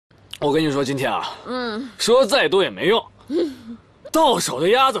我跟你说，今天啊，说再多也没用，到手的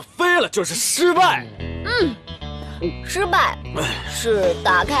鸭子飞了就是失败。失败是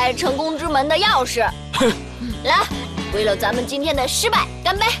打开成功之门的钥匙。来，为了咱们今天的失败，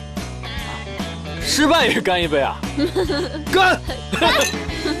干杯！失败也干一杯啊！干！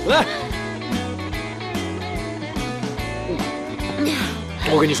来，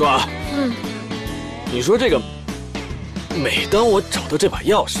我跟你说啊，你说这个，每当我找到这把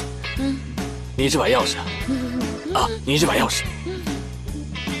钥匙，你这把钥匙啊，你这把钥匙，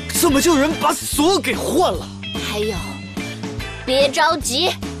怎么就有人把锁给换了？还有，别着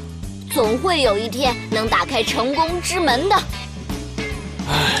急，总会有一天能打开成功之门的。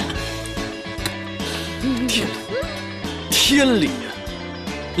哎，天理啊！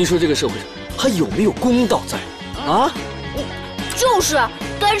你说这个社会上还有没有公道在啊？就是，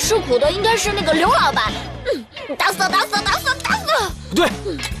该吃苦的应该是那个刘老板。打死！对，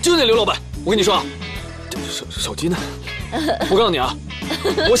就是那刘老板。我跟你说啊，手机呢？我告诉你啊，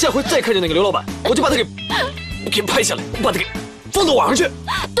我下回再看见那个刘老板，我就把他给拍下来，我把他给放到网上去。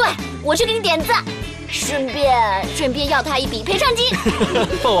对，我去给你点赞，顺便要他一笔赔偿金，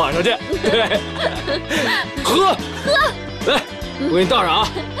放网上去。对，喝，来，我给你倒上啊。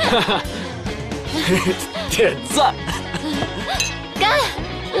点赞，干。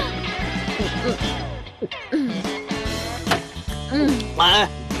来，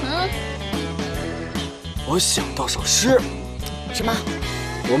我想到首诗。什么？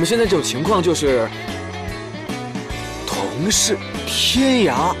我们现在这种情况就是，同是天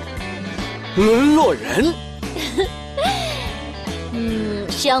涯沦落人。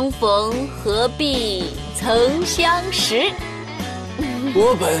相逢何必曾相识。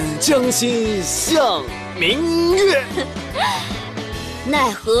我本将心向明月，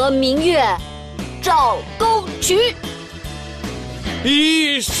奈何明月照沟渠。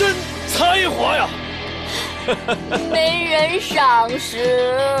一身才华呀！没人赏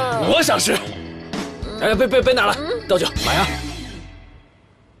识。我赏识。哎，别拿了，倒酒，买啊！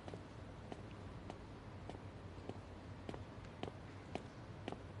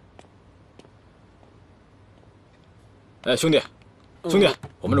哎，兄弟，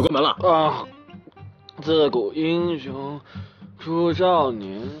我们这关门了啊！自古英雄出少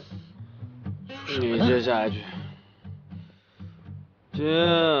年，你接下一句。姐，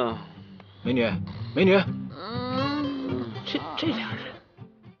美女，这俩人，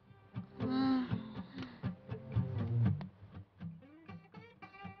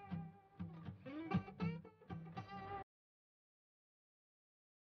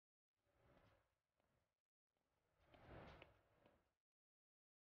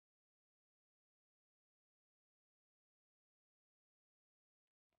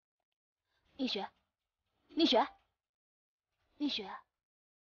丽雪，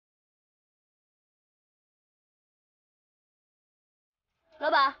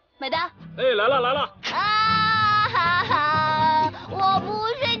老板买单。哎，来了。啊哈哈！我不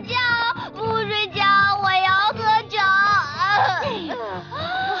睡觉，我要喝酒。哎呀，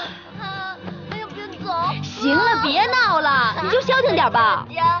别走！行了，别闹了，你就消停点吧。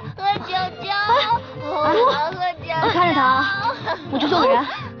喝酒，我喝酒。看着他啊，我去送个人。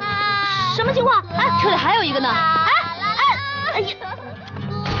什么情况？哎，车里还有一个呢。哎呀，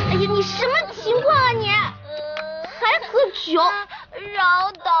你什么情况啊你？还喝酒？饶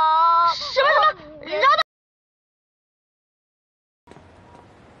导！什么饶导？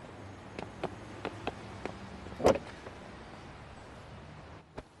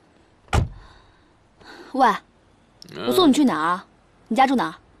喂，我送你去哪儿啊？你家住哪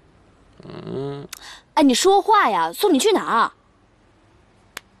儿？哎，你说话呀！送你去哪儿？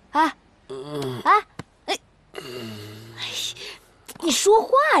你说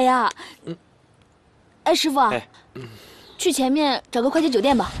话呀！哎，师傅，去前面找个快捷酒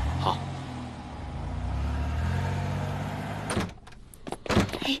店吧。好。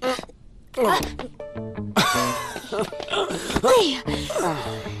哎呀！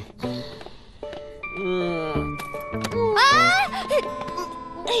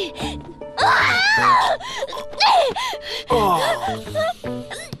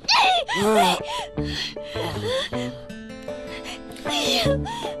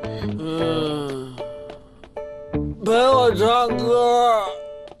陪我唱歌，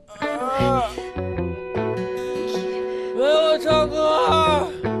陪我唱歌。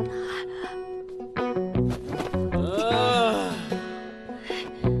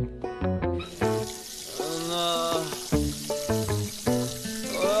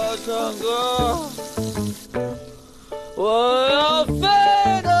我要唱歌，我要飞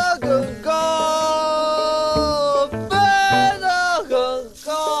得更高，飞得更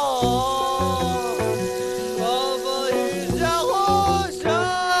高。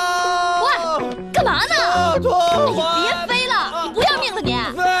干嘛呢？哎呀，别飞了！你不要命了你！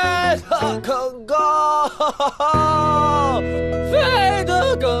飞得更高，飞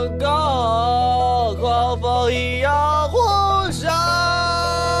得更高，狂风一样呼啸，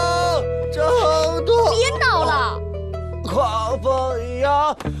挣脱。别闹了！狂风一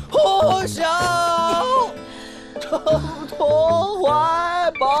样呼啸，挣脱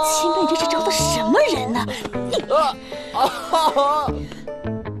怀抱。秦北，这是找的什么人呢？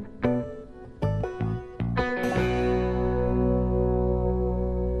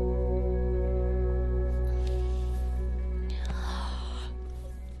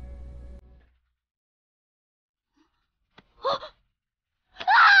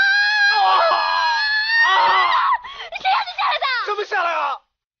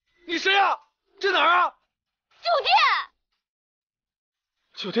你谁呀？这哪儿啊？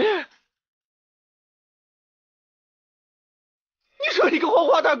酒店？你说你个黄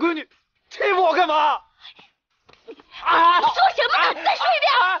花大闺女，欺负我干嘛？你说什么呢？再说一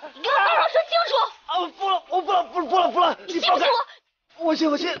遍！你给我好好说清楚！不了！你信不信我？我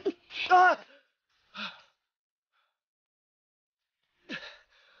信！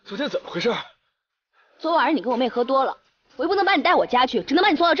昨天怎么回事？昨晚上你跟我妹喝多了，我又不能把你带我家去，只能把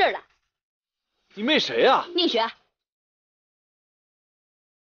你送到这儿来。你妹谁呀？宁雪。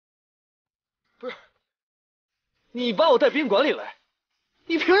不是，你把我带宾馆里来，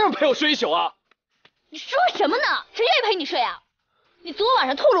你凭什么陪我睡一宿啊？你说什么呢？谁愿意陪你睡啊？你昨晚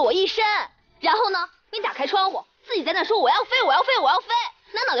上吐了我一身，然后呢，你打开窗户，自己在那说我要飞，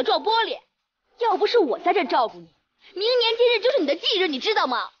拿脑袋撞玻璃。要不是我在这照顾你，明年今日就是你的忌日，你知道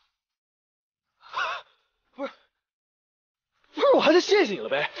吗？不是，我还得谢谢你了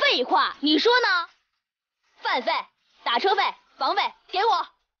呗。废话，你说呢？饭费、打车费、房费给我。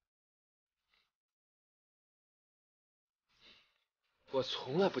我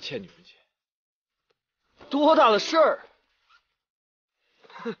从来不欠女人钱，多大的事儿？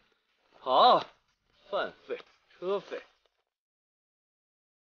哼，好，饭费、车费。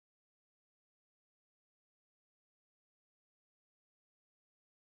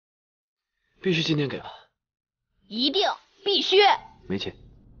必须今天给吧？一定必须。没钱。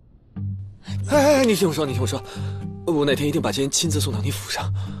哎，你听我说，我那天一定把钱亲自送到你府上。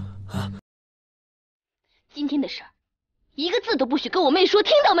啊！今天的事儿，一个字都不许跟我妹说，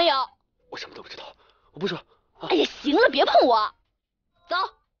听到没有？我什么都不知道，我不说。啊、哎呀，行了，别碰我。走，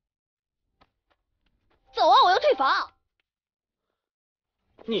走啊！我要退房。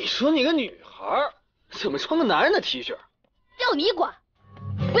你说你个女孩怎么穿个男人的 T 恤？要你管！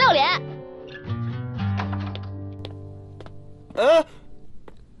不要脸！哎。